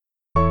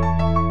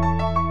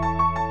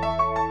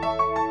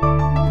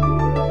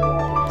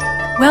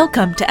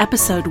Welcome to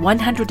episode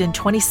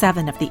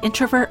 127 of the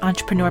Introvert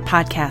Entrepreneur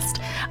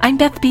Podcast. I'm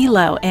Beth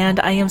Below, and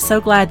I am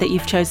so glad that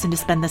you've chosen to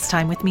spend this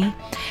time with me.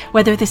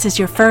 Whether this is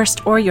your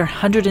first or your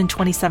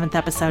 127th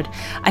episode,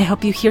 I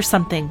hope you hear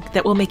something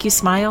that will make you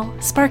smile,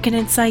 spark an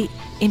insight,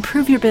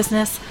 improve your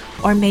business,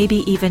 or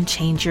maybe even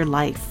change your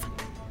life.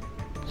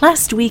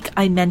 Last week,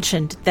 I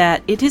mentioned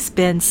that it has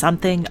been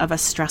something of a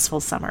stressful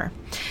summer.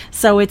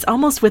 So it's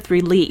almost with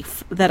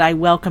relief that I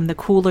welcome the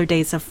cooler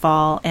days of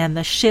fall and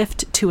the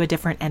shift to a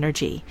different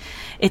energy.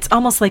 It's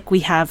almost like we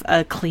have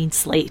a clean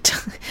slate.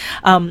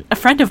 A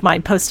friend of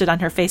mine posted on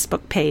her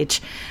Facebook page,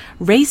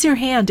 "Raise your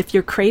hand if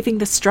you're craving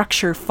the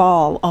structure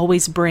fall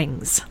always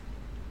brings."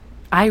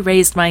 I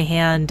raised my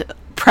hand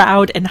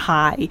proud and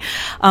high.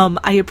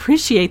 I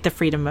appreciate the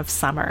freedom of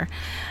summer,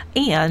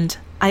 and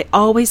I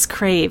always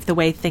crave the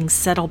way things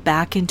settle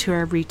back into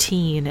a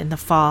routine in the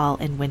fall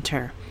and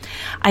winter.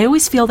 I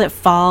always feel that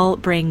fall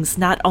brings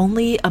not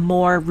only a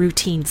more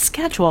routine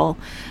schedule,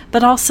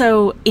 but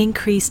also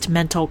increased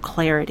mental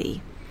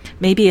clarity.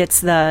 Maybe it's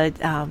the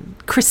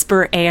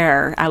crisper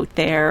air out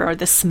there or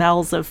the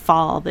smells of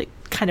fall that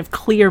kind of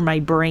clear my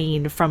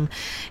brain from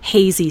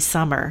hazy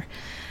summer.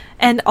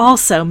 And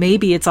also,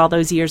 maybe it's all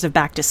those years of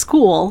back to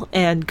school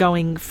and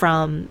going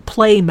from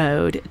play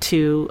mode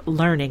to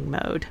learning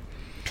mode.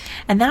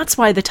 And that's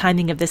why the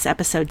timing of this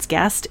episode's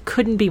guest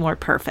couldn't be more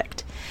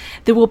perfect.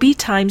 There will be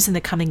times in the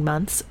coming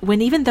months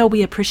when, even though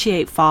we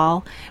appreciate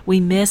fall, we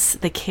miss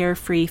the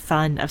carefree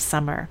fun of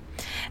summer.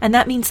 And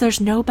that means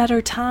there's no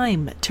better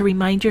time to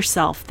remind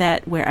yourself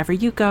that wherever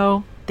you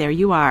go, there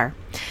you are,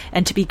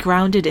 and to be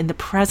grounded in the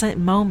present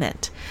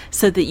moment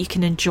so that you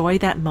can enjoy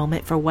that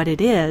moment for what it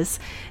is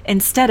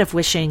instead of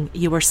wishing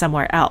you were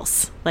somewhere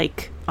else,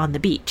 like on the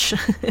beach.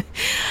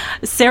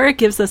 Sara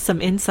gives us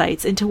some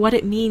insights into what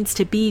it means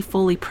to be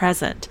fully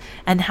present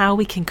and how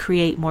we can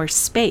create more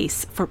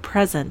space for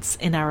presence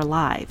in our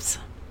lives.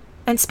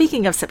 And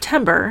speaking of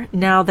September,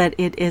 now that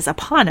it is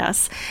upon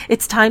us,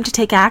 it's time to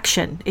take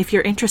action if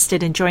you're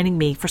interested in joining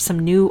me for some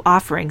new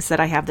offerings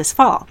that I have this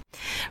fall.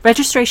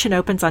 Registration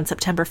opens on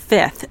September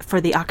 5th for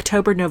the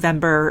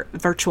October-November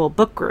virtual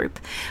book group,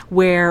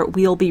 where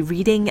we'll be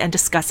reading and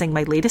discussing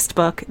my latest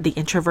book, The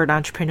Introvert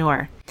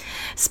Entrepreneur.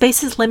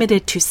 Space is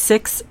limited to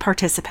 6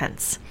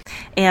 participants.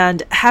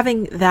 And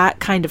having that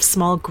kind of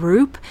small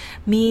group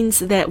means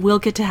that we'll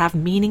get to have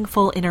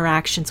meaningful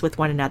interactions with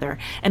one another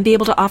and be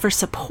able to offer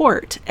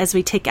support as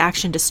we take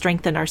action to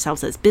strengthen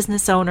ourselves as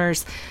business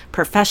owners,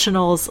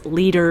 professionals,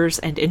 leaders,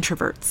 and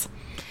introverts.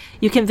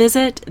 You can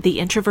visit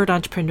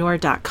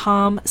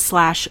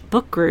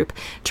theintrovertentrepreneur.com/book group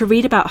to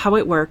read about how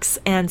it works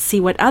and see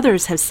what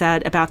others have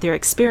said about their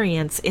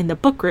experience in the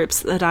book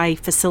groups that I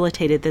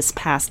facilitated this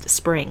past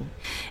spring.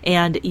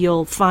 And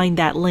you'll find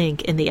that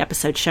link in the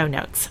episode show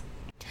notes.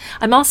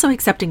 I'm also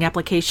accepting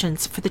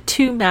applications for the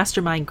 2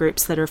 mastermind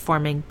groups that are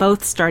forming,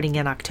 both starting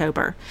in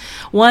October.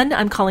 One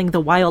I'm calling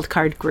the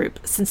Wildcard Group,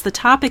 since the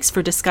topics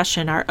for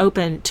discussion are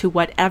open to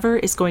whatever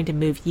is going to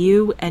move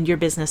you and your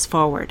business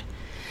forward.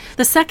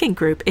 The second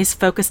group is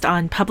focused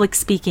on public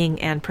speaking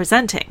and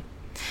presenting.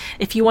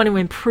 If you want to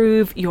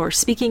improve your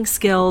speaking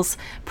skills,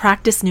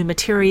 practice new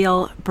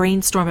material,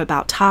 brainstorm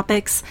about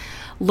topics,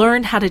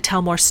 learn how to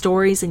tell more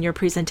stories in your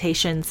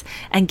presentations,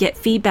 and get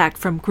feedback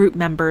from group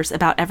members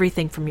about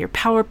everything from your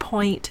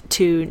PowerPoint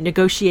to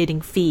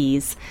negotiating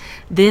fees,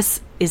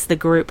 this is the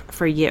group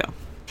for you.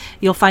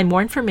 You'll find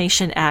more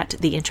information at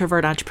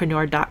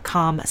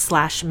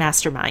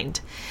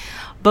theintrovertentrepreneur.com/mastermind.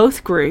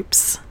 Both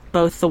groups,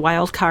 both the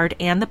Wildcard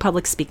and the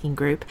Public Speaking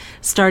Group,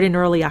 start in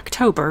early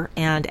October,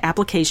 and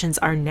applications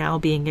are now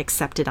being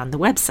accepted on the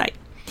website.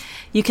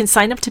 You can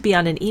sign up to be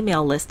on an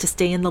email list to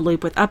stay in the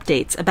loop with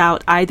updates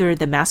about either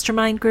the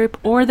mastermind group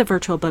or the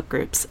virtual book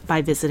groups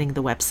by visiting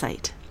the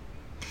website.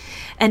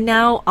 And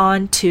now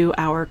on to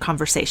our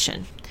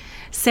conversation.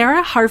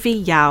 Sara Harvey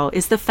Yao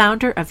is the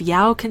founder of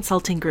Yao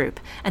Consulting Group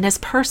and has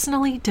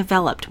personally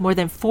developed more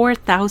than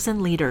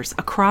 4,000 leaders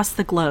across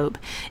the globe,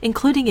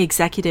 including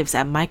executives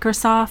at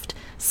Microsoft,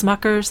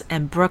 Smuckers,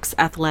 and Brooks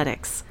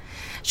Athletics.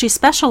 She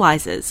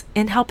specializes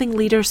in helping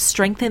leaders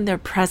strengthen their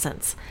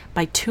presence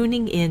by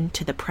tuning in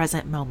to the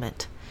present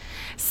moment.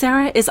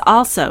 Sara is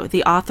also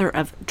the author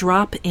of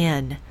Drop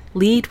In,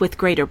 Lead with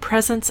Greater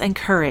Presence and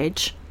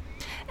Courage,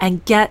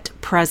 and Get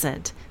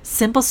Present,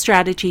 Simple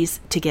Strategies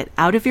to Get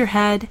Out of Your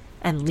Head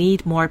and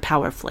Lead More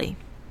Powerfully.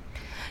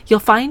 You'll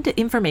find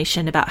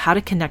information about how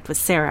to connect with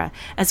Sara,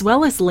 as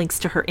well as links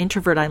to her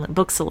Introvert Island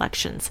book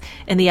selections,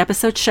 in the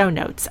episode show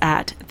notes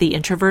at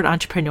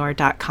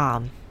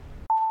theintrovertentrepreneur.com.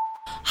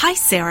 Hi,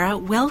 Sara.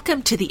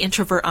 Welcome to the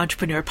Introvert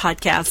Entrepreneur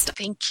Podcast.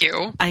 Thank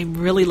you. I'm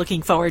really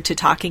looking forward to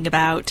talking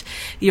about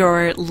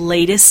your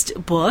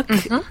latest book,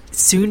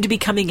 soon to be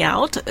coming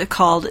out,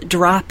 called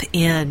Drop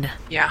In.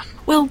 Yeah.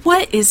 Well,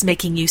 what is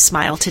making you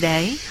smile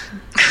today?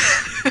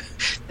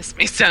 This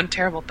may sound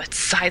terrible, but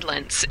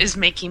silence is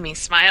making me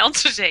smile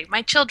today.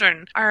 My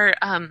children are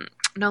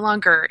no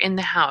longer in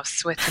the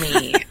house with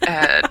me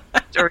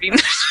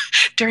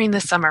during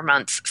the summer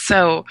months.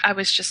 So I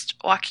was just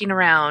walking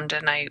around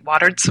and I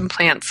watered some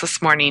plants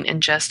this morning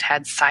and just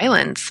had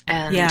silence.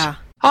 And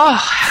Oh,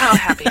 how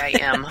happy I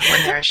am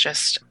when there's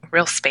just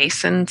real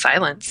space and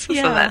silence.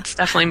 Yeah. So that's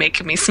definitely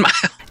making me smile.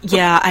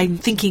 Yeah, I'm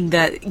thinking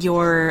that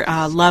your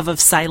love of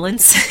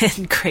silence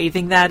and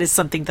craving that is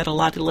something that a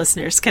lot of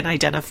listeners can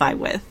identify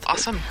with.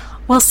 Awesome.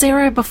 Well,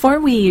 Sara, before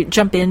we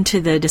jump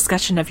into the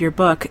discussion of your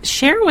book,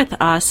 share with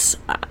us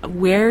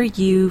where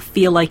you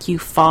feel like you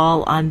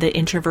fall on the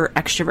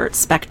introvert-extrovert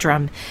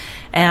spectrum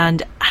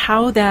and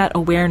how that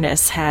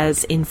awareness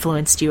has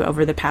influenced you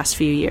over the past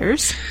few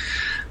years.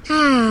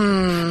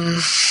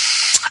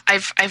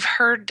 I've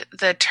heard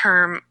the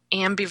term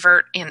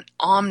ambivert and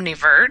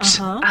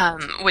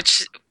omnivert,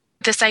 which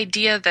this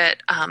idea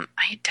that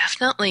I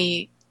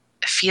definitely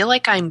feel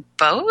like I'm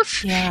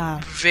both.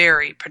 Yeah.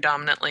 Very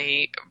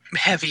predominantly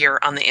heavier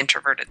on the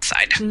introverted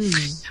side.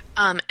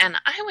 And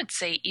I would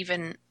say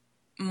even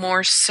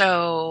more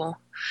so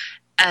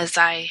as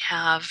I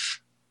have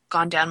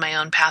gone down my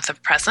own path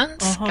of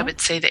presence, I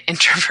would say the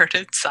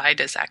introverted side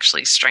is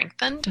actually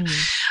strengthened.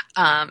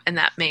 And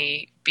that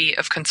may be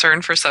of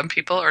concern for some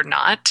people or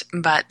not,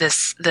 but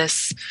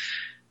this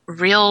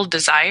real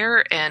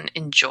desire and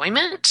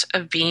enjoyment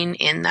of being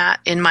in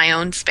my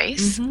own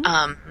space,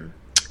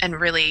 and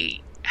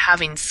really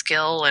having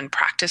skill and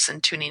practice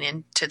and tuning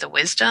into the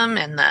wisdom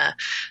and the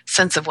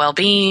sense of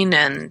well-being.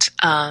 And,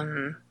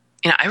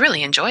 I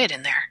really enjoy it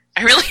in there.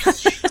 I really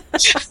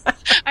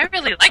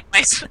like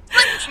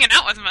hanging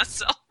out with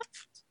myself.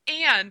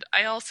 And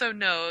I also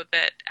know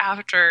that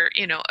after,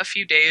 a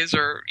few days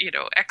or,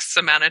 X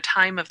amount of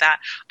time of that,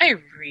 I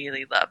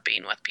really love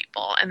being with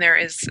people. And there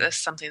is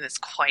something that's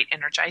quite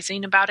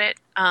energizing about it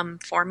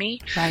for me.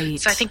 Right.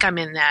 So I think I'm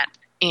in that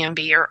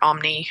ambi or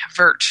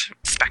omnivert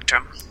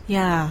spectrum.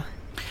 Yeah.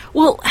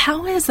 Well,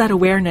 how has that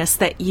awareness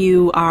that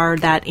you are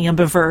that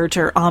ambivert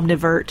or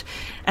omnivert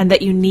and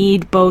that you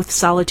need both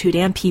solitude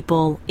and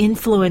people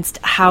influenced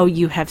how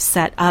you have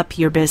set up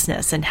your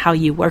business and how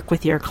you work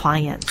with your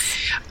clients?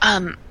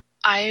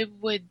 I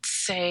would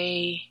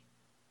say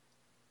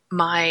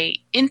my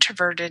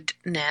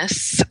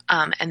introvertedness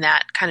and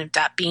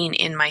that being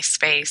in my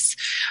space,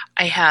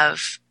 I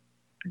have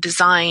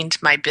designed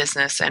my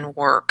business and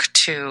work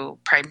to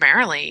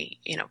primarily,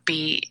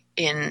 be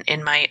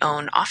in my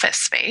own office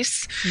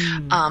space,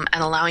 and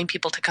allowing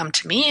people to come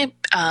to me,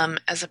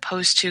 as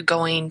opposed to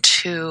going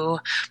to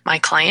my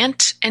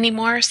client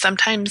anymore.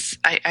 Sometimes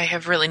I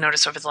have really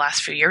noticed over the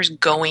last few years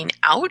going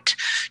out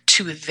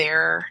to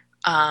their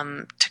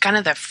to kind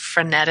of the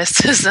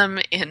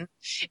freneticism in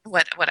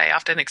what I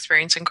often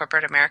experience in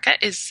corporate America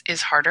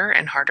is harder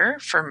and harder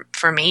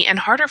for me and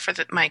harder for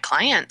my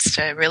clients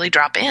to really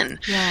drop in.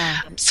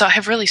 Yeah. So I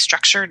have really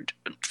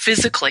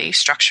physically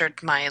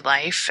structured my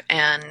life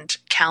and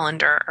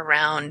calendar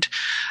around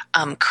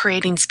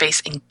creating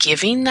space and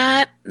giving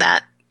that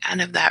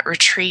kind of that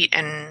retreat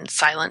and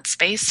silent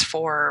space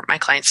for my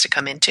clients to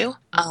come into.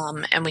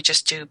 And we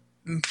just do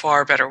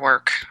far better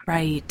work.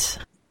 Right.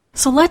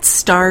 So let's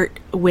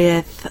start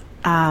with,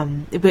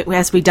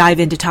 as we dive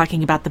into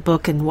talking about the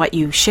book and what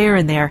you share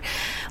in there,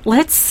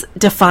 let's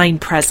define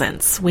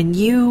presence. When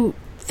you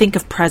think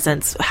of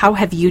presence, how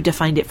have you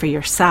defined it for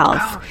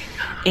yourself?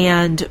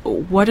 And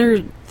what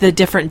are the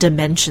different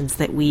dimensions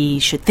that we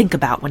should think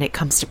about when it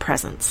comes to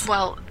presence?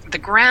 Well, the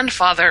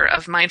grandfather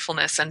of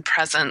mindfulness and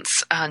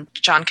presence,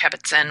 John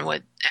Kabat-Zinn,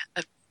 would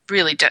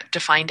really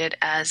defined it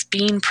as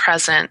being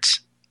present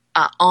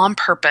on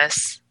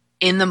purpose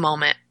in the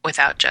moment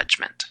without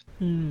judgment.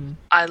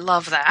 I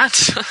love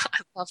that. I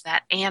love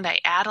that. And I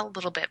add a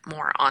little bit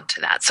more onto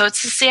that. So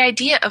it's just the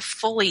idea of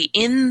fully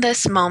in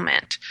this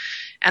moment.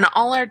 And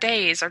all our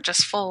days are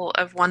just full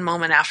of one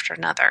moment after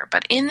another.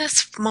 But in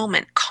this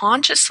moment,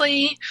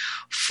 consciously,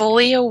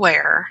 fully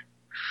aware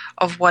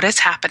of what is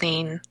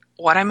happening,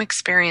 what I'm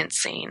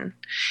experiencing.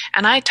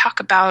 And I talk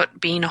about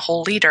being a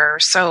whole leader.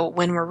 So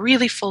when we're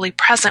really fully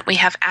present, we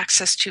have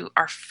access to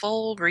our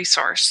full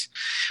resource,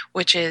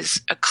 which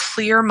is a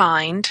clear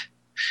mind,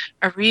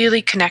 a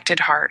really connected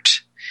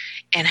heart,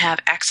 and have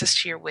access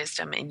to your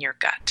wisdom in your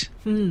gut.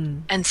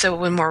 And so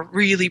when we're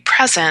really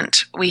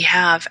present, we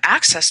have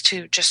access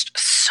to just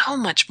so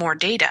much more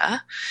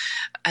data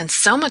and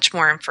so much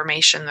more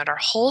information that our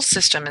whole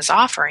system is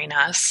offering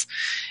us.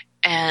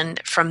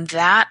 And from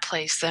that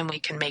place, then we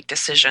can make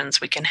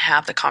decisions. We can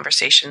have the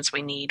conversations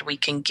we need. We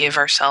can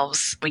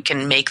we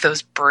can make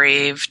those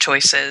brave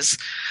choices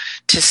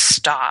to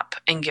stop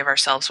and give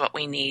ourselves what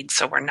we need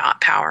so we're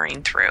not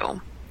powering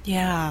through.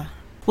 Yeah.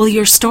 Well,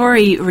 your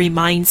story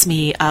reminds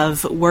me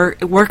of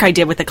work I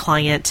did with a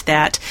client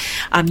that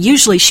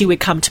usually she would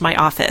come to my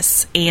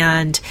office,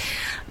 and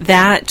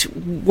that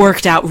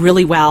worked out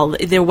really well.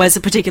 There was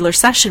a particular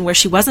session where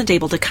she wasn't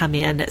able to come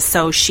in,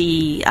 so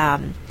she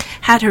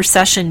had her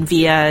session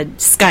via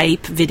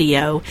Skype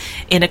video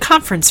in a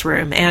conference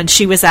room, and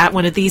she was at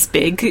one of these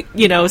big,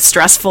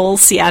 stressful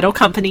Seattle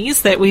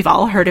companies that we've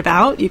all heard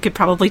about. You could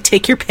probably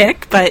take your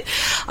pick, but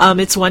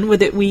it's one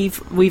that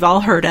we've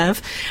all heard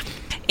of.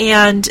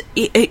 And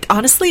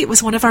honestly, it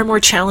was one of our more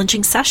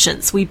challenging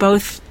sessions. We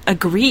both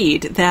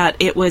agreed that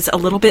it was a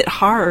little bit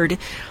hard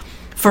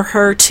for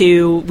her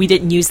to, we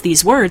didn't use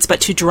these words,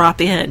 but to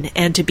drop in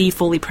and to be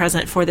fully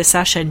present for the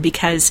session,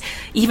 because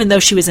even though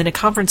she was in a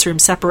conference room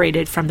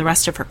separated from the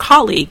rest of her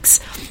colleagues,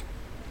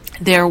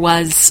 there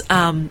was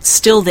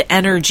still the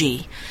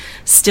energy,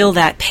 still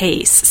that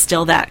pace,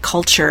 still that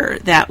culture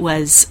that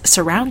was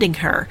surrounding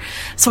her.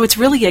 So it's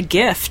really a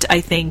gift, I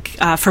think,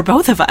 for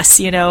both of us,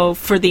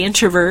 for the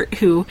introvert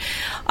who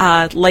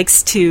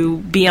likes to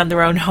be on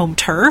their own home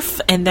turf,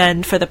 and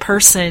then for the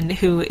person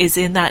who is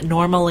in that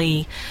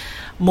normally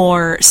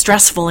more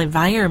stressful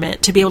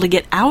environment, to be able to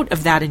get out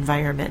of that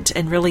environment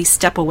and really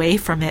step away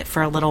from it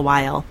for a little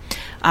while.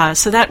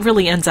 So that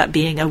really ends up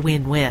being a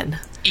win-win.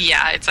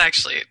 Yeah, it's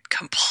actually a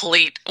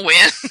complete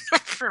win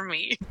for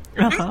me.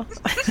 Uh-huh.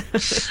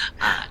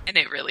 And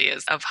it really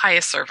is of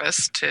highest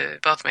service to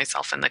both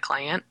myself and the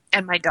client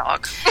and my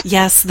dog.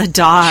 Yes, the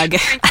dog.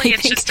 Frankly,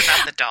 it's just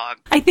about the dog.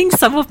 I think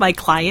some of my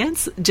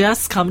clients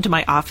just come to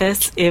my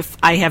office if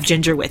I have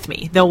Ginger with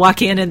me. They'll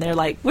walk in and they're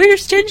like,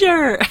 "Where's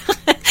Ginger?"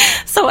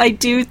 So I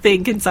do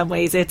think in some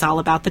ways it's all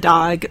about the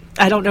dog.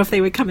 I don't know if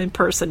they would come in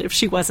person if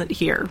she wasn't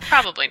here.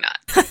 Probably not.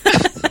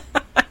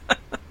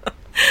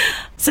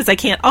 Since I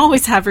can't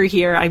always have her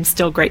here, I'm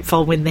still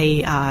grateful when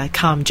they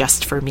come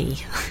just for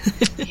me.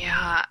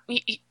 Yeah.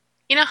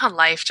 You know how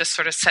life just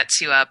sort of sets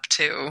you up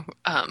to,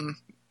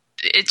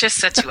 it just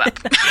sets you up.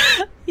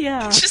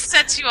 Yeah. It just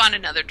sets you on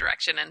another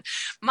direction. And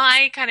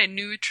my kind of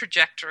new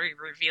trajectory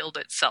revealed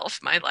itself.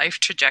 My life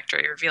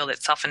trajectory revealed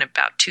itself in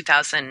about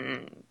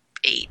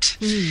 2008.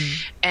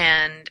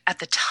 And at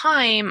the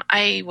time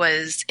I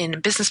was in a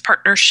business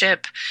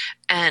partnership,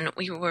 and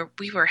we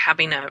were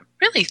having a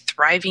really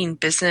thriving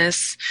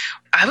business.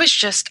 I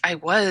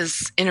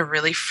was in a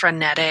really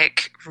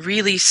frenetic,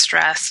 really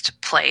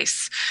stressed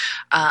place.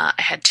 I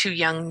had 2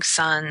 young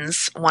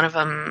sons. One of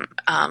them,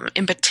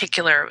 in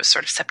particular, it was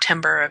sort of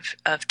September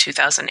of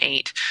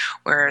 2008,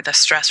 where the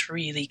stress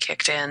really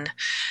kicked in,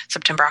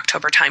 September,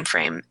 October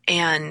timeframe.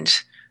 And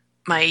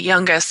my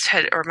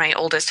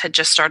oldest had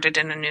just started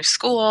in a new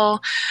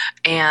school,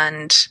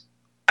 and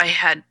I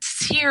had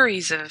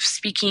series of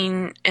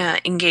speaking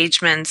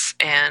engagements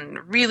and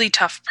really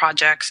tough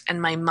projects,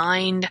 and my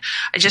mind,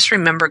 I just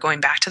remember going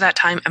back to that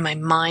time, and my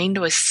mind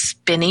was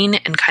spinning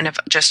and kind of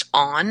just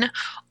on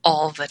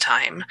all the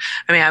time.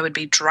 I mean, I would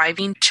be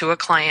driving to a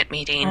client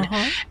meeting,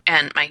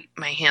 and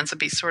my hands would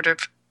be sort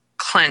of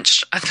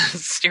clenched at the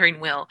steering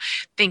wheel,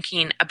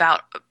 thinking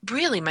about,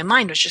 really, my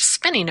mind was just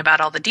spinning about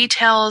all the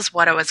details,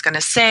 what I was going to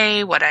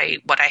say, what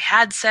I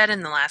had said in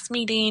the last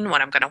meeting,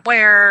 what I'm going to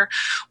wear,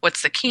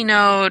 what's the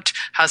keynote,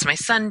 how's my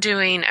son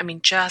doing. I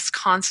mean, just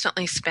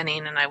constantly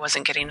spinning, and I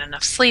wasn't getting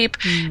enough sleep.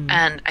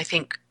 And I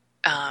think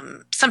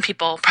some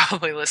people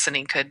probably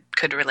listening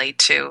could relate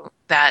to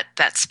that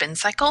spin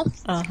cycle.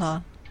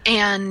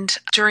 And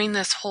during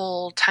this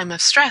whole time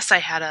of stress, I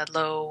had a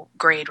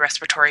low-grade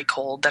respiratory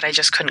cold that I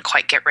just couldn't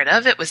quite get rid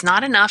of. It was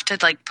not enough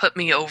to put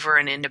me over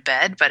and into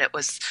bed, but it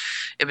was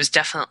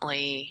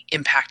definitely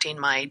impacting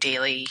my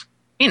daily,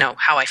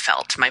 how I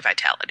felt, my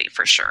vitality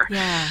for sure.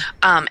 Yeah.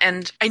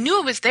 And I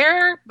knew it was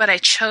there, but I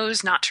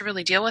chose not to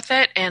really deal with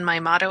it. And my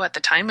motto at the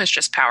time was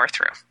just power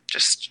through.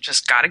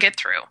 Just got to get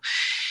through.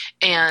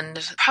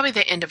 And probably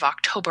the end of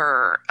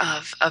October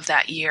of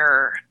that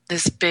year,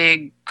 this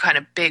big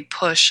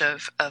push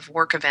of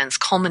work events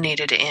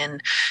culminated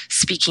in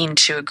speaking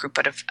to a group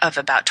of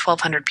about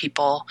 1,200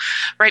 people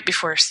right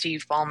before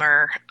Steve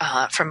Ballmer,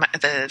 from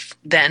the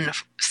then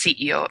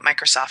CEO at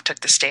Microsoft,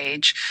 took the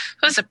stage.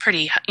 It was a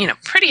pretty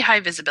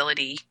high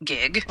visibility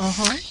gig.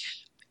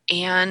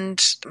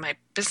 And my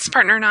business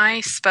partner and I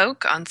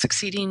spoke on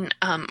succeeding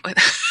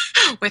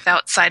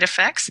without side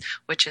effects,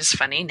 which is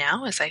funny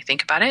now as I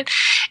think about it.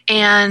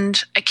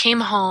 And I came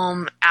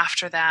home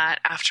after that,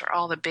 after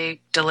all the big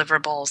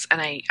deliverables,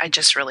 and I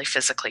just really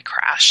physically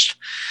crashed.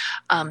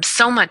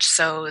 So much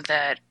so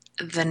that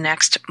the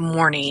next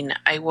morning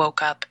I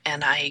woke up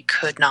and I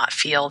could not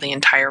feel the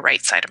entire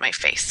right side of my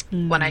face.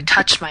 When I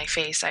touched my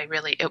face,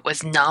 it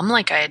was numb,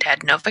 like I had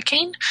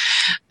Novocaine,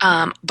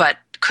 but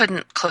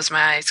couldn't close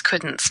my eyes,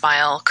 couldn't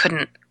smile,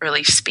 couldn't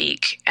really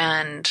speak.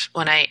 And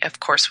when I, of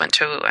course, went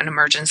to an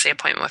emergency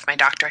appointment with my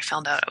doctor, I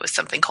found out it was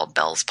something called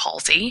Bell's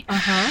palsy,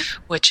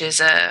 which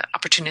is a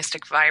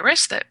opportunistic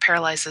virus that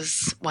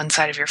paralyzes one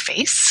side of your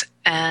face.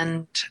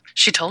 And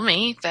she told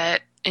me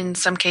that in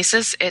some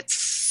cases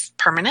it's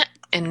permanent.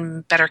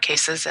 In better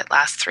cases, it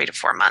lasts 3 to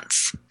 4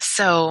 months.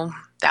 So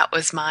that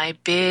was my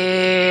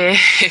big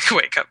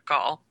wake-up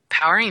call.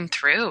 Powering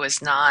through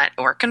was not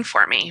working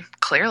for me,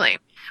 clearly.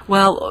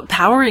 Well,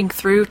 powering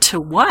through to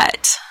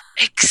what?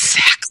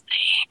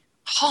 Exactly.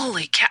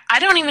 Holy cow. I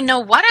don't even know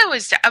what I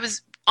was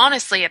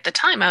honestly, at the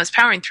time, I was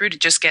powering through to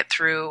just get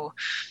through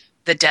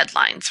the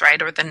deadlines,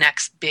 right? Or the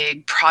next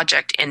big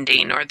project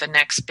ending, or the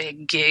next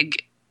big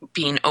gig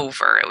being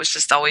over. It was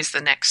just always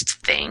the next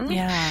thing.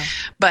 Yeah.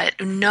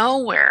 But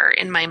nowhere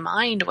in my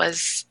mind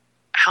was,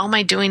 how am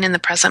I doing in the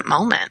present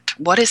moment?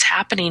 What is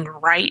happening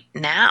right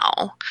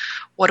now?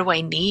 What do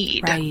I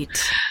need? Right.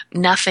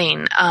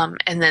 Nothing.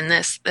 And then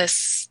this,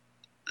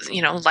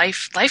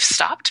 life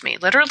stopped me,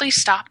 literally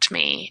stopped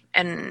me.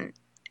 And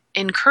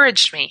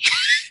encouraged me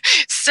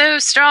so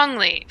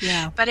strongly.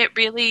 Yeah. But it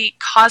really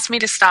caused me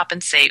to stop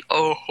and say,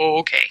 oh,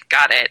 okay,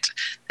 got it.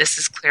 This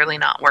is clearly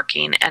not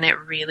working. And it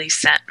really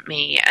sent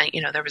me,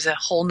 there was a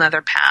whole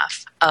nother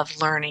path of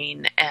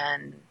learning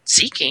and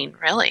seeking,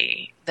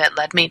 really, that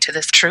led me to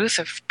this truth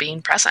of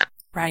being present.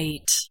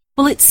 Right.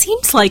 Well, it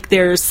seems like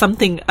there's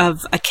something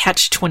of a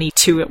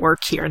catch-22 at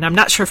work here, and I'm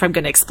not sure if I'm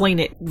going to explain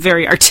it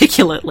very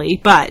articulately,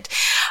 but,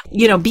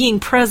 being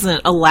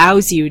present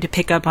allows you to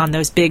pick up on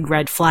those big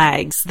red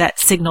flags that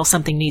signal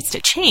something needs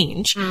to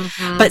change.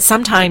 Mm-hmm. But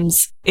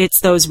sometimes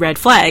it's those red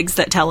flags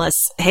that tell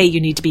us, hey,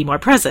 you need to be more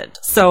present.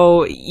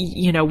 So,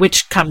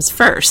 which comes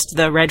first,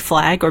 the red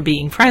flag or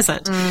being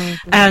present?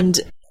 Mm-hmm. And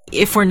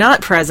if we're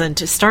not present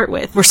to start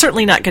with, we're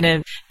certainly not going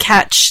to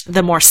catch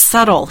the more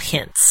subtle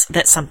hints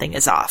that something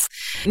is off.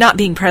 Not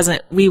being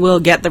present, we will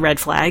get the red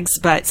flags,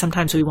 but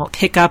sometimes we won't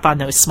pick up on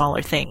those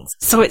smaller things.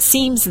 So it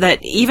seems that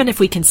even if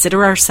we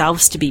consider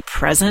ourselves to be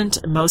present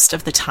most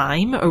of the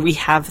time, or we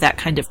have that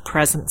kind of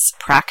presence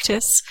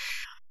practice,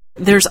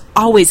 there's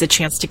always a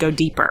chance to go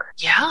deeper.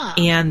 Yeah.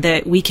 And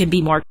that we can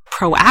be more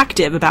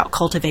proactive about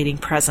cultivating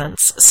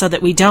presence so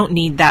that we don't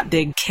need that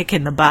big kick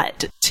in the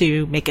butt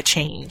to make a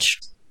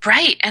change.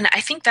 Right. And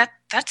I think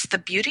that's the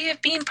beauty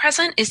of being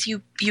present is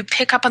you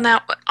pick up on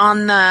that,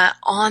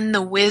 on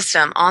the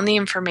wisdom, on the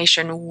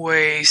information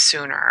way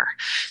sooner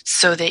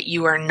so that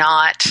you are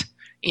not,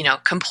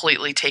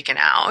 completely taken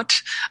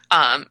out,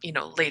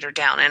 later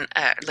down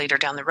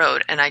the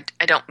road. And I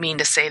don't mean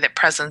to say that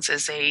presence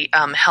is a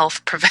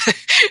health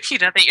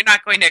that you're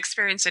not going to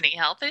experience any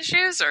health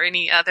issues or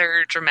any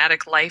other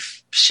dramatic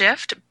life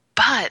shift.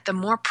 But the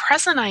more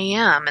present I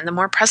am and the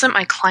more present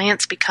my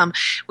clients become,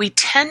 we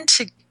tend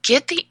to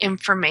get the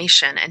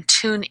information and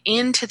tune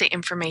into the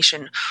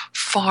information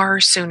far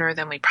sooner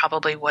than we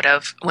probably would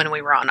have when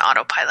we were on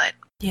autopilot.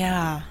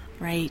 Yeah,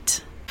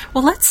 right.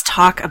 Well, let's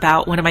talk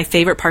about one of my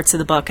favorite parts of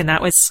the book, and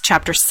that was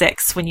chapter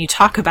 6, when you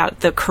talk about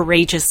the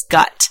courageous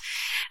gut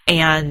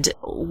and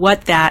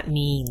what that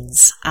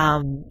means,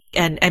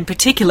 and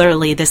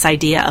particularly this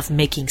idea of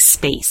making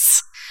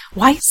space.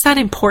 Why is that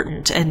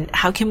important, and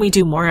how can we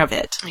do more of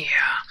it?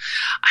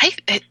 Yeah,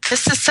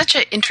 this is such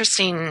an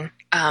interesting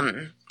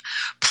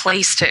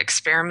place to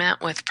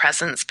experiment with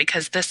presence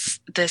because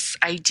this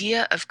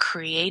idea of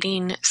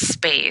creating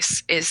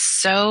space is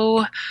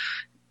so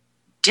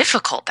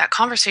difficult. That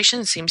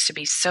conversation seems to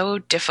be so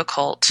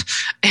difficult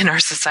in our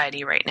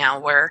society right now,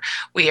 where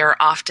we are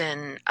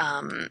often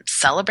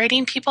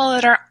celebrating people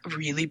that are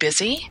really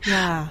busy.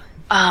 Yeah.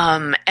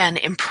 And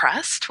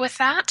impressed with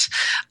that.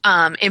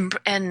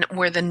 And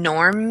where the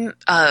norm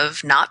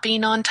of not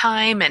being on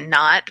time and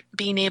not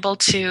being able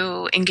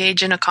to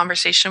engage in a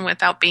conversation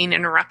without being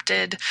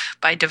interrupted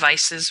by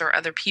devices or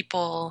other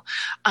people,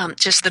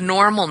 just the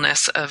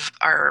normalness of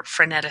our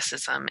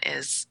freneticism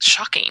is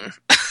shocking.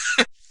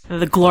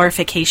 The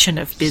glorification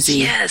of busy.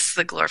 Yes,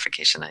 the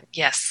glorification.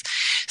 Yes.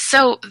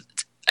 So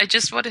I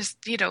just want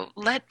to,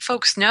 let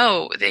folks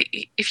know that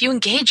if you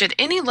engage at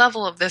any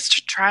level of this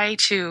to try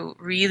to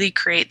really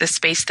create the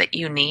space that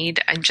you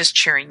need, I'm just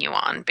cheering you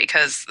on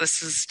because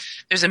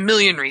there's a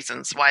million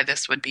reasons why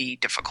this would be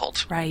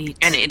difficult. Right.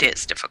 And it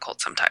is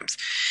difficult sometimes.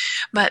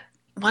 But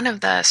one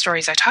of the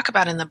stories I talk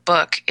about in the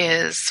book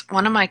is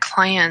one of my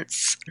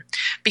clients,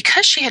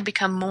 because she had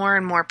become more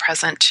and more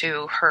present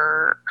to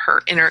her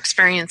inner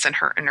experience and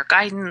her inner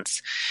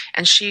guidance,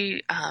 and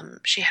she had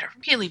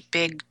a really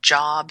big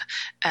job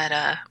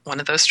at one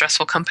of those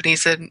stressful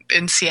companies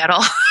in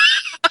Seattle,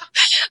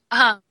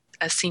 a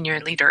senior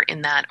leader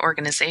in that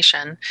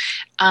organization,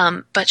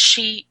 but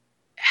she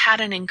had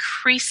an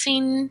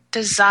increasing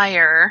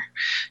desire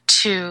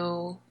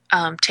to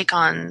take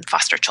on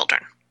foster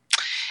children.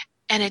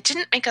 And it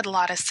didn't make a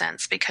lot of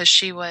sense because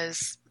she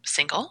was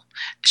single,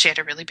 she had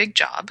a really big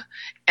job,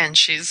 and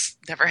she's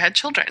never had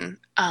children.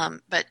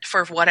 But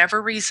for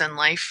whatever reason,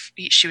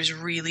 she was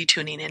really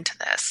tuning into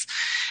this.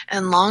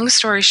 And long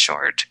story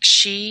short,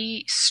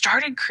 she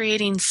started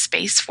creating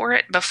space for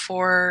it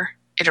before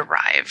it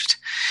arrived.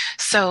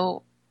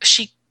 So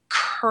she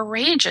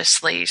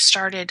courageously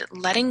started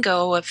letting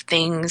go of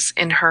things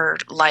in her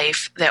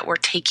life that were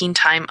taking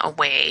time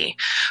away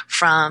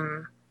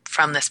from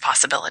this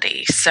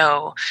possibility.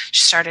 So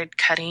she started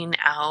cutting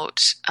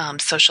out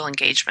social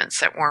engagements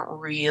that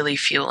weren't really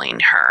fueling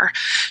her.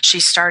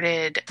 She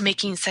started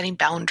setting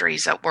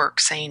boundaries at work,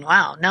 saying,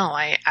 wow, no,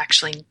 I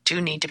actually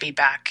do need to be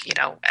back,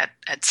 at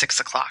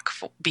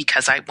 6:00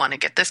 because I want to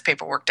get this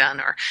paperwork done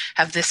or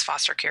have this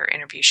foster care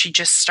interview. She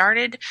just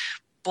started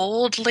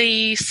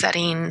boldly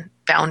setting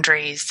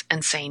boundaries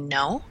and saying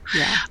no.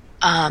 Yeah.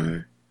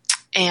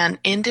 And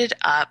ended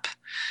up,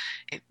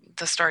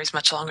 the story's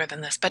much longer than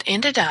this, but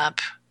ended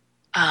up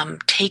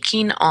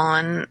taking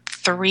on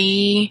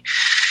 3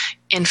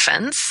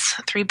 infants,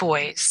 3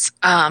 boys.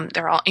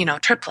 They're all,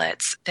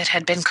 triplets that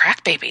had been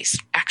crack babies,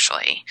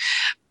 actually.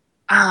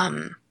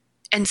 And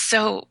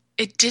so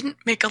it didn't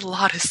make a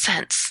lot of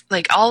sense.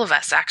 Like all of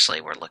us actually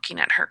were looking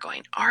at her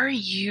going, are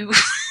you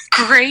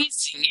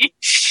crazy?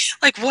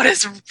 Like, what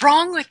is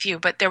wrong with you?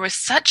 But there was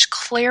such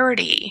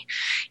clarity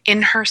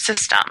in her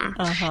system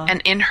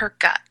and in her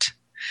gut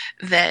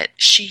that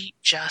she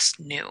just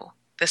knew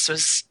this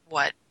was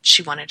what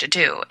she wanted to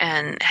do,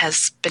 and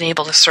has been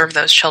able to serve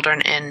those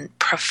children in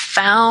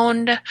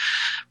profound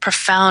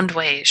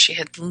ways. She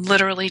had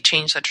literally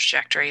changed the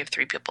trajectory of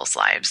 3 people's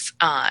lives,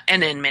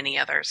 and in many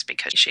others,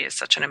 because she is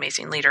such an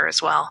amazing leader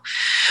as well.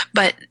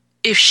 But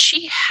if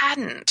she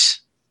hadn't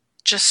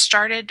just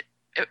started,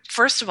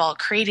 first of all,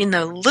 creating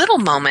the little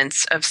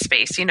moments of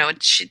space,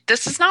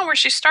 this is not where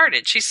she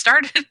started. She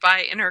started by,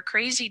 in her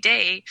crazy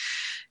day,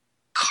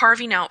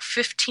 carving out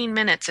 15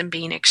 minutes and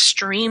being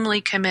extremely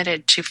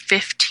committed to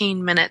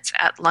 15 minutes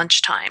at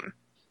lunchtime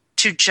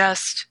to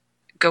just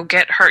go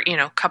get her,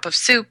 cup of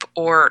soup,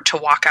 or to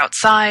walk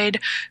outside.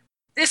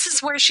 This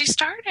is where she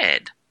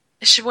started.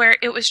 This is where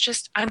it was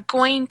just, I'm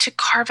going to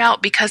carve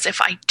out, because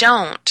if I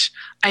don't,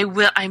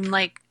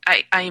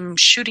 I'm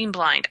shooting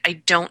blind. I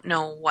don't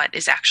know what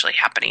is actually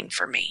happening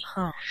for me.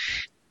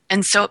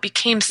 And so it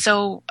became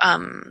so,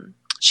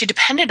 she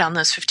depended on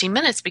those 15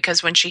 minutes,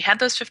 because when she had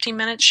those 15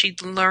 minutes, she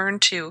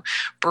learned to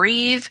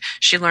breathe.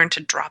 She learned to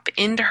drop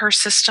into her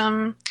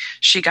system.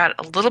 She got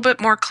a little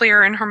bit more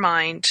clear in her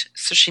mind,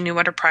 so she knew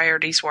what her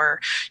priorities were.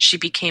 She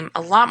became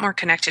a lot more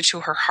connected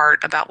to her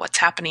heart about what's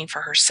happening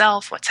for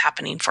herself, what's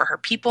happening for her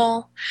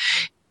people.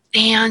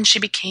 And she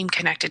became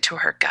connected to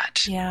her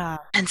gut. Yeah.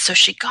 And so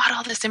she got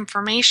all this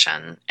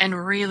information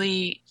and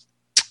really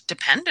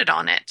depended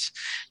on it,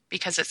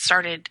 because it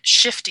started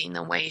shifting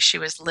the way she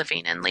was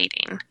living and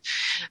leading.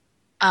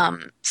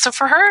 So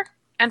for her,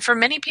 and for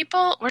many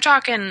people, we're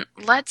talking,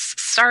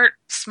 let's start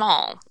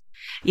small.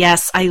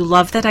 Yes, I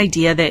love that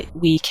idea that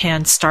we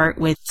can start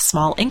with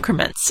small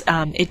increments.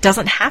 It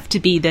doesn't have to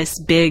be this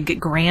big,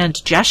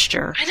 grand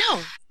gesture. I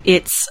know.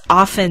 It's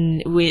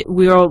often,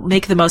 we'll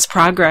make the most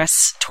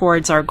progress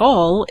towards our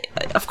goal,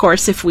 of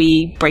course, if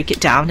we break it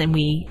down and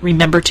we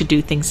remember to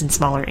do things in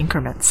smaller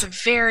increments.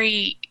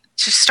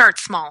 Just start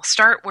small.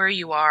 Start where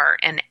you are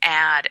and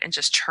add, and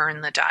just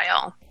turn the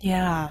dial.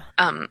 Yeah.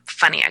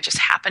 Funny, I just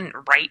happened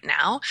right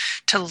now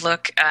to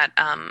look at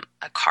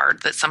a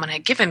card that someone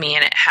had given me,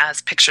 and it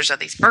has pictures of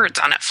these birds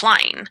on it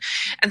flying.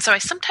 And so I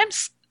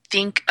sometimes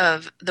think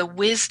of the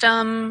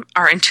wisdom,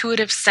 our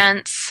intuitive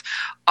sense,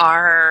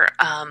 our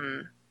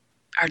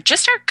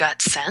just our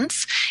gut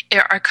sense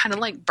are kind of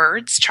like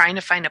birds trying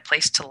to find a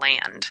place to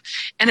land.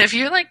 And if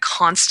you're like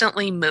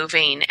constantly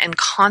moving and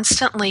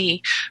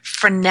constantly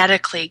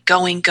frenetically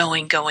going,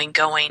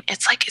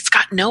 it's like it's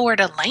got nowhere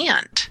to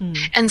land.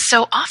 And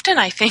so often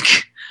I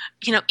think,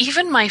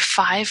 even my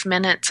 5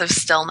 minutes of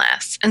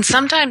stillness, and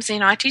sometimes,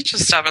 I teach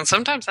this stuff, and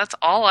sometimes that's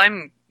all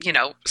I'm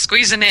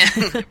squeezing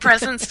in.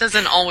 Presence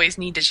doesn't always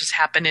need to just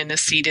happen in a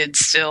seated,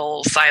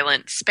 still,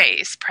 silent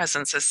space.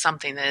 Presence is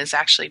something that is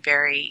actually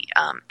very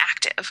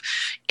active.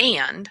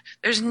 And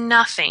there's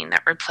nothing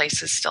that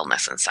replaces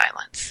stillness and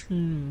silence.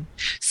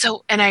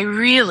 So, and I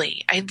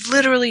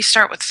literally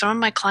start with some of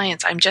my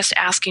clients, I'm just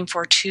asking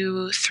for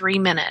 2-3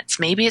 minutes.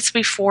 Maybe it's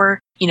before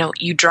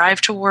you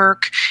drive to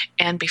work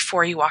and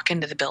before you walk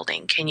into the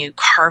building. Can you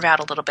carve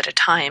out a little bit of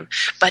time?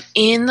 But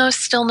in those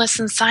stillness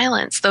and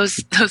silence,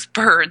 those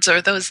birds,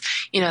 or those,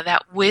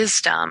 that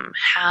wisdom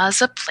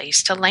has a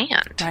place to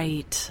land.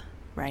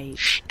 Right.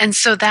 And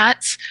so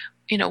that's,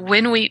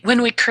 when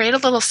we create a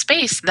little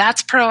space,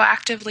 that's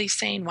proactively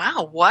saying,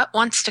 wow, what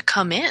wants to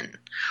come in?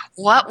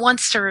 What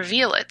wants to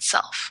reveal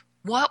itself?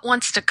 What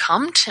wants to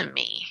come to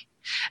me?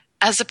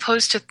 As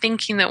opposed to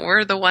thinking that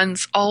we're the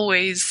ones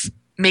always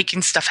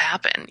making stuff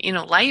happen.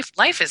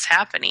 Life is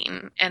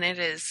happening, and it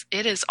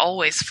is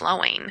always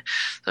flowing.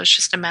 So it's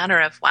just a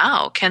matter of,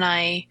 wow, can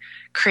I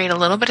create a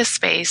little bit of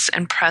space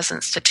and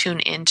presence to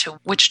tune into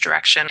which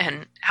direction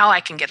and how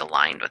I can get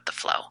aligned with the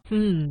flow.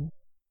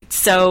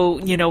 So,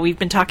 we've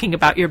been talking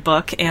about your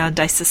book, and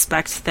I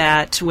suspect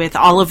that with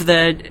all of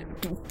the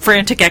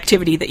frantic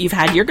activity that you've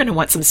had, you're going to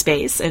want some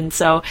space. And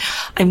so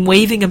I'm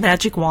waving a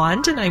magic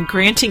wand, and I'm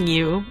granting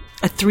you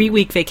a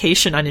 3-week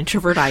vacation on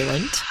Introvert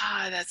Island.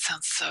 That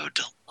sounds so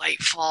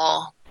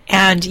delightful.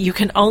 And you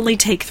can only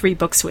take 3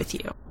 books with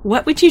you.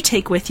 What would you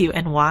take with you,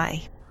 and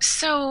why?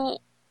 So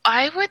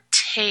I would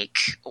take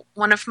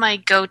one of my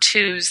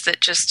go-tos that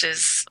just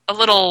is a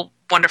little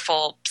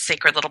wonderful,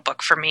 sacred little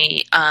book for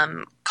me,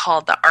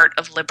 called The Art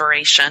of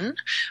Liberation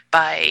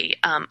by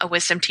a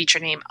wisdom teacher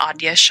named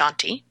Adya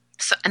Shanti.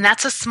 So, and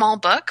that's a small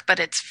book, but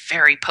it's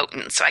very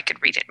potent, so I could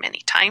read it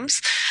many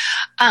times.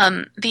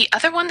 The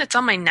other one that's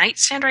on my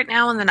nightstand right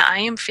now and that I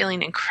am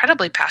feeling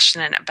incredibly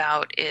passionate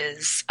about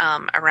is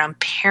around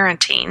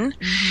parenting.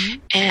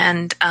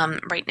 And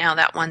right now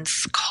that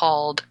one's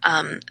called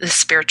The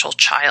Spiritual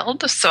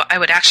Child. So I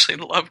would actually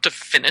love to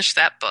finish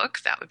that book.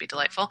 That would be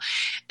delightful.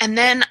 And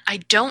then I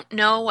don't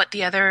know what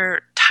the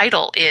other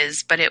title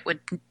is, but it would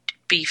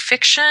be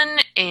fiction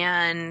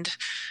and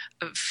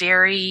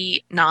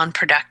very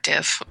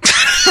non-productive.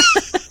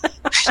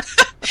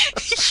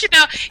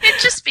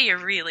 It'd just be a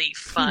really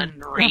fun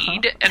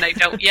read, and I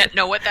don't yet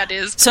know what that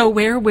is. So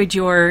where would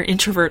your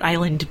Introvert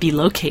Island be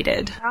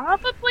located?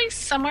 Probably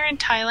somewhere in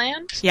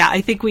Thailand. Yeah, I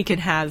think we could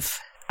have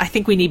I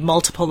think we need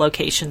multiple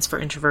locations for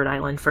Introvert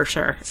Island for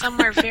sure.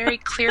 Somewhere very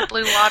clear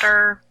blue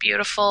water,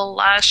 beautiful,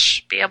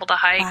 lush, be able to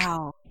hike.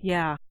 Wow.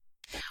 Yeah.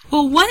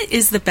 Well, what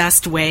is the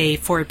best way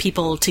for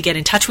people to get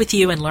in touch with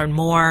you and learn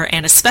more,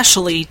 and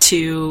especially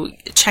to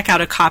check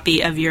out a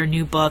copy of your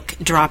new book,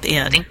 Drop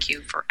In? Thank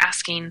you for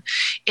asking.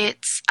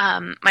 It's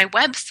my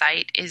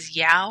website is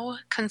Yao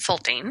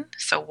Consulting,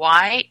 so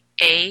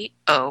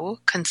YAO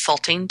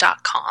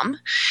Consulting.com,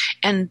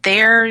 and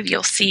there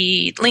you'll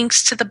see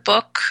links to the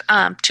book,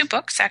 2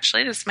 books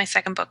actually. This is my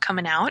second book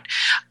coming out,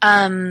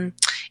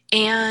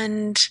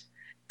 and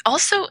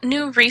also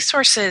new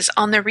resources.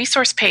 On the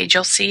resource page,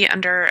 you'll see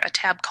under a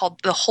tab called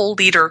the Whole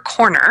Leader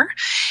Corner,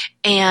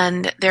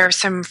 and there are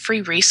some free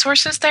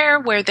resources there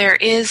where there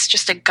is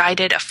just a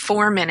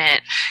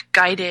 4-minute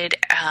guided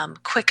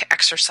quick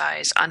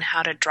exercise on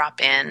how to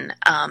drop in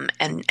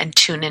and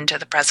tune into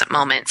the present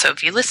moment. So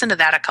if you listen to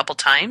that a couple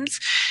times,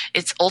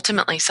 it's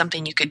ultimately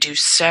something you could do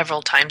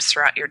several times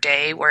throughout your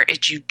day, where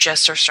you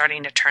just are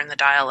starting to turn the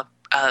dial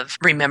of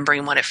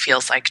remembering what it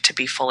feels like to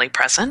be fully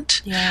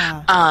present.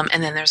 Yeah.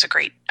 And then there's a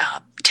great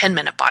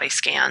 10-minute body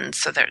scan,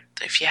 so that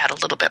if you had a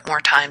little bit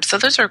more time. So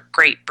those are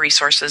great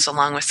resources,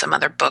 along with some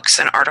other books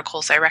and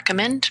articles I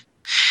recommend.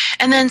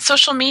 And then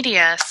social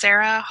media,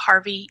 Sara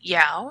Harvey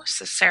Yao,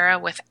 so Sara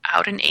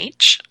without an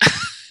H,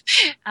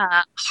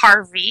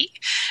 Harvey,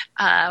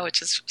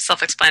 which is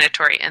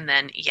self-explanatory, and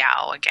then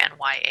Yao, again,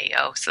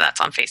 YAO. So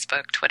that's on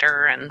Facebook,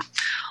 Twitter, and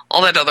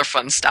all that other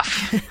fun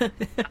stuff.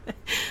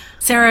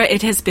 Sara,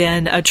 it has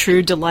been a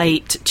true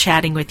delight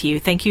chatting with you.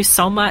 Thank you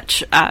so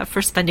much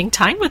for spending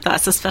time with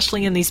us,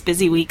 especially in these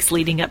busy weeks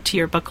leading up to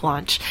your book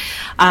launch.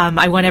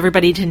 I want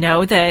everybody to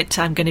know that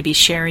I'm going to be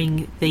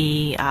sharing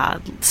the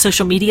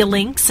social media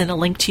links and a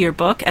link to your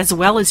book, as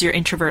well as your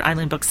Introvert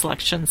Island book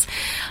selections,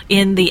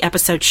 in the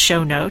episode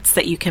show notes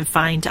that you can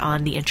find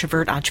on the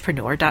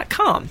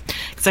introvertentrepreneur.com,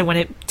 because I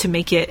wanted to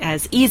make it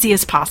as easy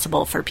as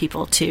possible for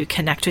people to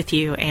connect with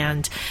you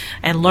and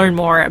learn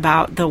more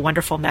about the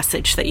wonderful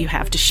message that you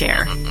have to share.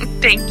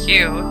 Thank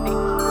you.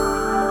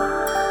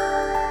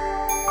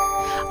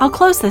 I'll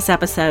close this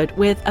episode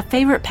with a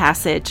favorite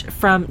passage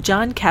from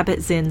Jon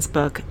Kabat-Zinn's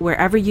book,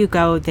 Wherever You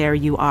Go, There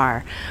You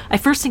Are. I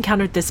first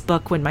encountered this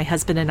book when my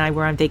husband and I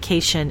were on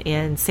vacation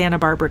in Santa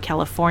Barbara,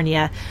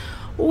 California,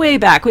 way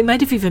back. We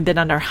might have even been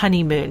on our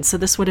honeymoon, so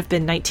this would have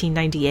been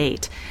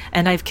 1998.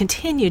 And I've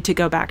continued to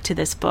go back to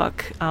this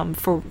book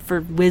for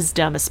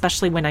wisdom,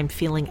 especially when I'm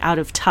feeling out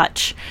of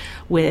touch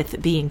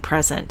with being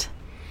present.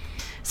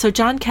 So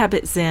Jon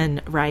Kabat-Zinn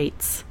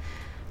writes,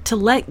 "To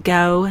let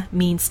go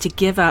means to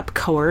give up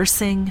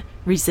coercing,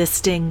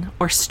 resisting,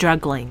 or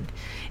struggling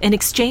in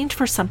exchange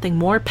for something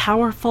more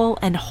powerful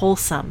and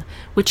wholesome,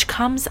 which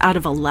comes out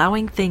of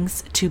allowing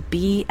things to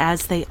be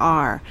as they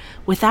are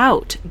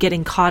without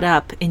getting caught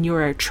up in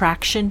your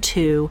attraction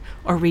to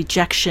or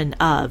rejection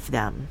of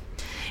them,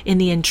 in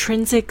the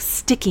intrinsic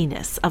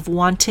stickiness of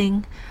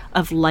wanting,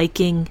 of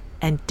liking,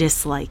 and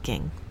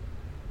disliking."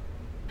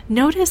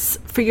 Notice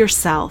for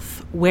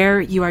yourself where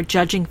you are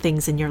judging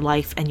things in your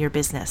life and your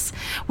business,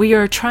 where you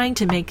are trying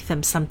to make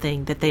them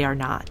something that they are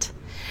not.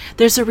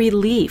 There's a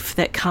relief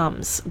that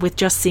comes with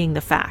just seeing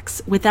the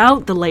facts,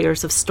 without the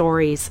layers of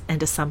stories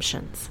and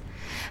assumptions.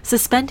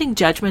 Suspending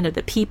judgment of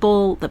the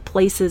people, the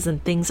places,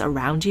 and things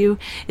around you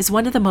is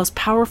one of the most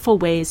powerful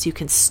ways you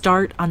can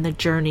start on the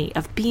journey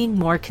of being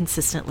more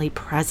consistently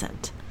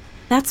present.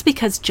 That's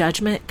because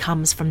judgment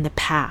comes from the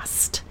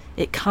past.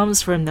 It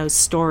comes from those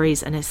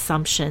stories and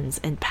assumptions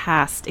and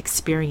past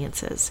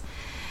experiences.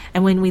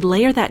 And when we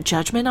layer that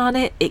judgment on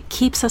it, it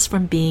keeps us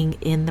from being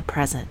in the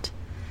present.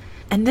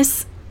 And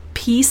this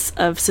piece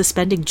of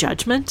suspending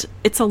judgment,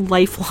 it's a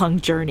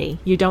lifelong journey.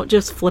 You don't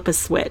just flip a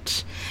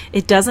switch.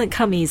 It doesn't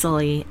come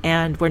easily,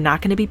 and we're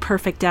not going to be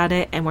perfect at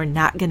it, and we're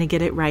not going to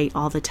get it right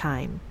all the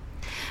time.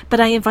 But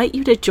I invite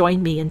you to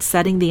join me in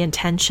setting the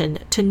intention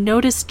to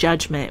notice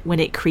judgment when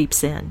it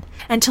creeps in,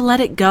 and to let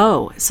it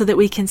go so that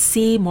we can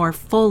see more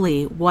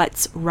fully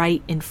what's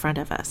right in front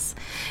of us.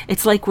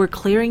 It's like we're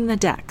clearing the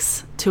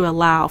decks to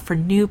allow for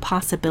new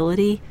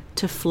possibility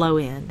to flow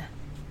in.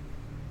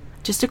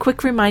 Just a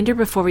quick reminder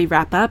before we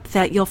wrap up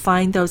that you'll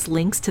find those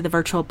links to the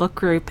virtual book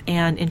group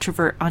and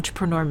Introvert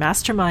Entrepreneur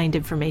Mastermind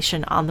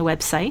information on the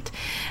website.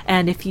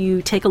 And if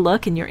you take a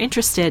look and you're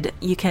interested,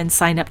 you can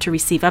sign up to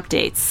receive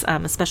updates,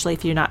 especially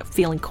if you're not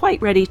feeling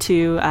quite ready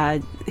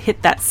to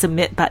hit that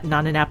submit button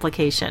on an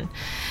application.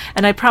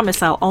 And I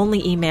promise I'll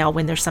only email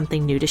when there's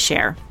something new to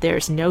share.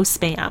 There's no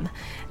spam.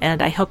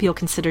 And I hope you'll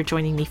consider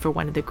joining me for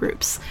one of the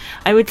groups.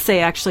 I would say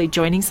actually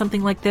joining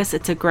something like this,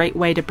 it's a great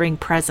way to bring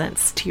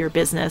presence to your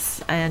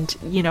business and,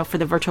 for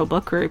the virtual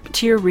book group,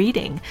 to your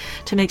reading,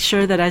 to make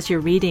sure that as you're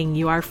reading,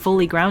 you are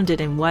fully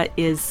grounded in what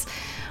is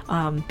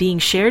being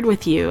shared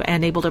with you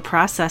and able to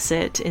process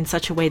it in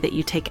such a way that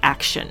you take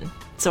action.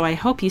 So I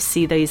hope you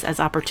see these as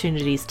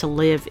opportunities to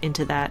live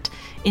into that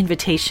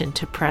invitation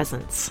to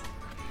presence.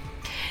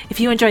 If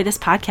you enjoy this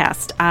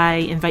podcast, I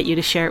invite you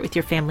to share it with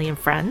your family and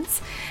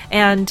friends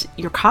and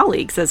your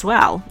colleagues as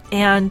well.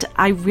 And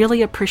I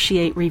really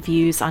appreciate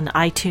reviews on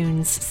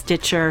iTunes,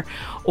 Stitcher,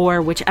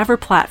 or whichever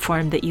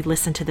platform that you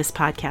listen to this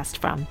podcast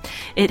from.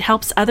 It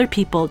helps other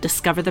people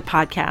discover the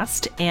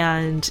podcast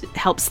and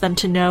helps them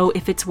to know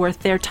if it's worth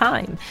their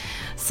time.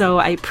 So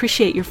I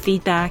appreciate your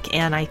feedback,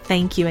 and I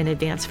thank you in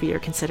advance for your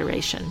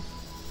consideration.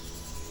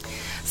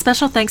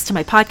 Special thanks to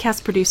my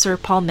podcast producer,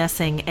 Paul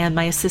Messing, and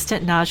my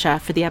assistant, Naja,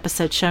 for the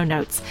episode show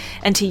notes,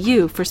 and to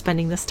you for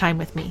spending this time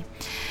with me.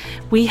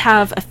 We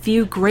have a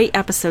few great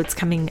episodes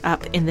coming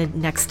up in the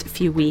next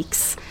few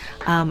weeks.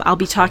 I'll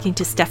be talking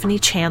to Stephanie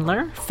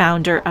Chandler,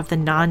 founder of the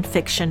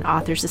Nonfiction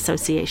Authors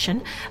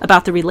Association,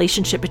 about the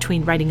relationship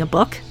between writing a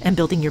book and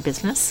building your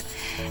business.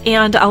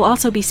 And I'll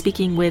also be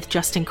speaking with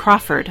Justin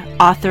Crawford,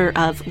 author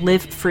of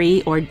Live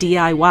Free or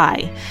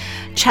DIY,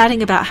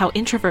 chatting about how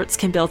introverts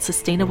can build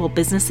sustainable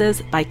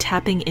businesses by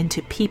tapping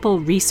into people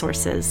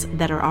resources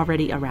that are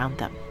already around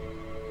them.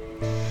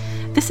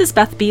 This is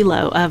Beth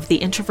Below of The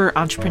Introvert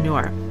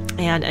Entrepreneur.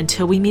 And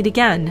until we meet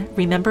again,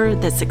 remember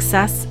that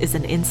success is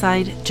an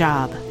inside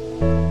job.